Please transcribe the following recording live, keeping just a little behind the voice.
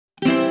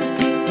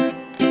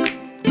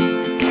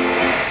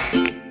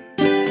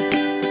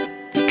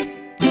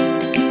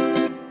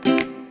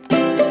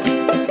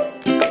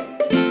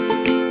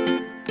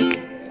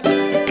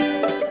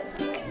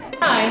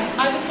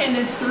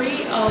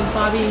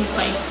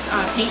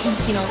Art's paint and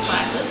keynote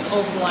classes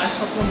over the last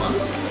couple of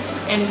months.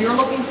 And if you're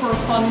looking for a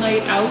fun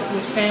night out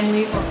with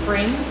family or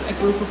friends, a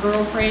group of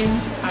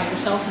girlfriends,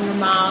 yourself and your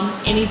mom,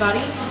 anybody,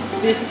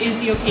 this is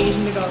the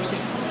occasion to go to.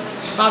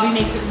 Bobbi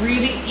makes it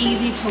really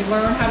easy to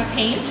learn how to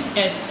paint.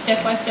 It's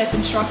step-by-step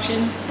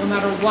instruction, no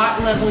matter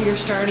what level you're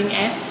starting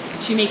at.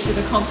 She makes it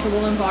a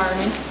comfortable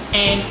environment,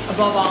 and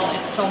above all,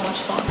 it's so much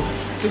fun.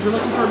 So if you're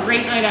looking for a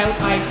great night out,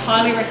 I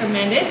highly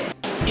recommend it.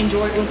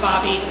 Enjoy it with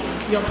Bobbi.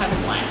 You'll have a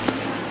blast.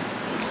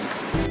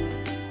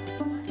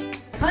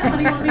 Hi,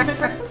 honey, want me to make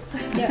breakfast?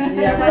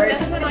 Yeah, right.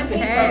 That's what I'm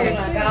Hey.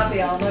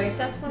 Coffee all night.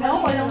 That's what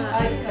No, I don't.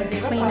 I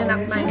give Cleaning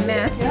up my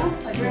mess. Yeah,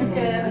 I drink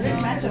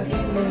matcha.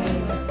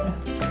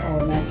 Oh,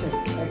 matcha.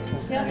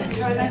 Excellent. Yeah,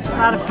 try matcha. A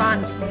lot of fun.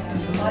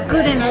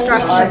 Good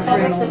instruction.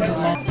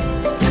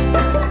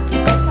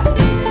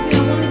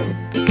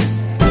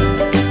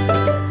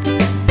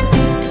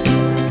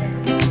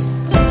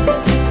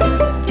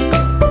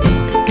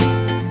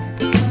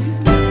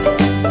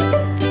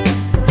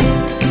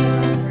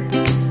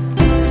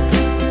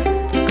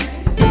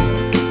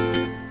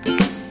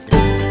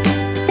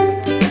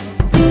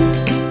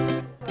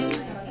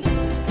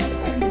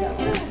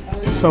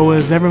 So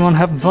is everyone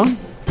having fun?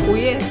 Oh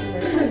yes.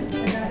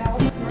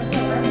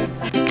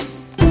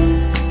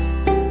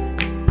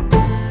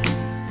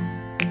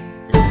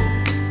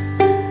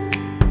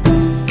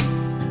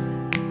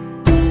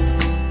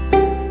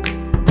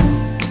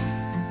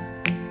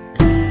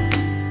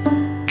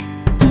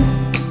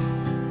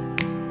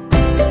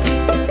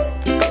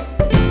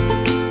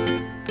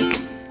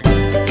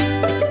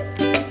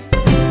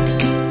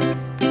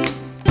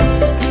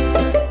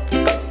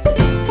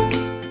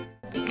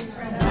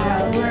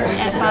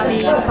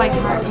 Bobbi Pike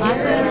Art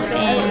classes,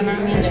 and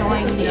I'm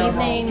enjoying the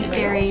evening.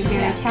 Very,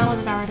 very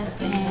talented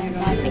artist, and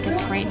I think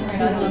it's great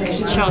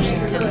to show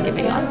she's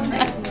giving us.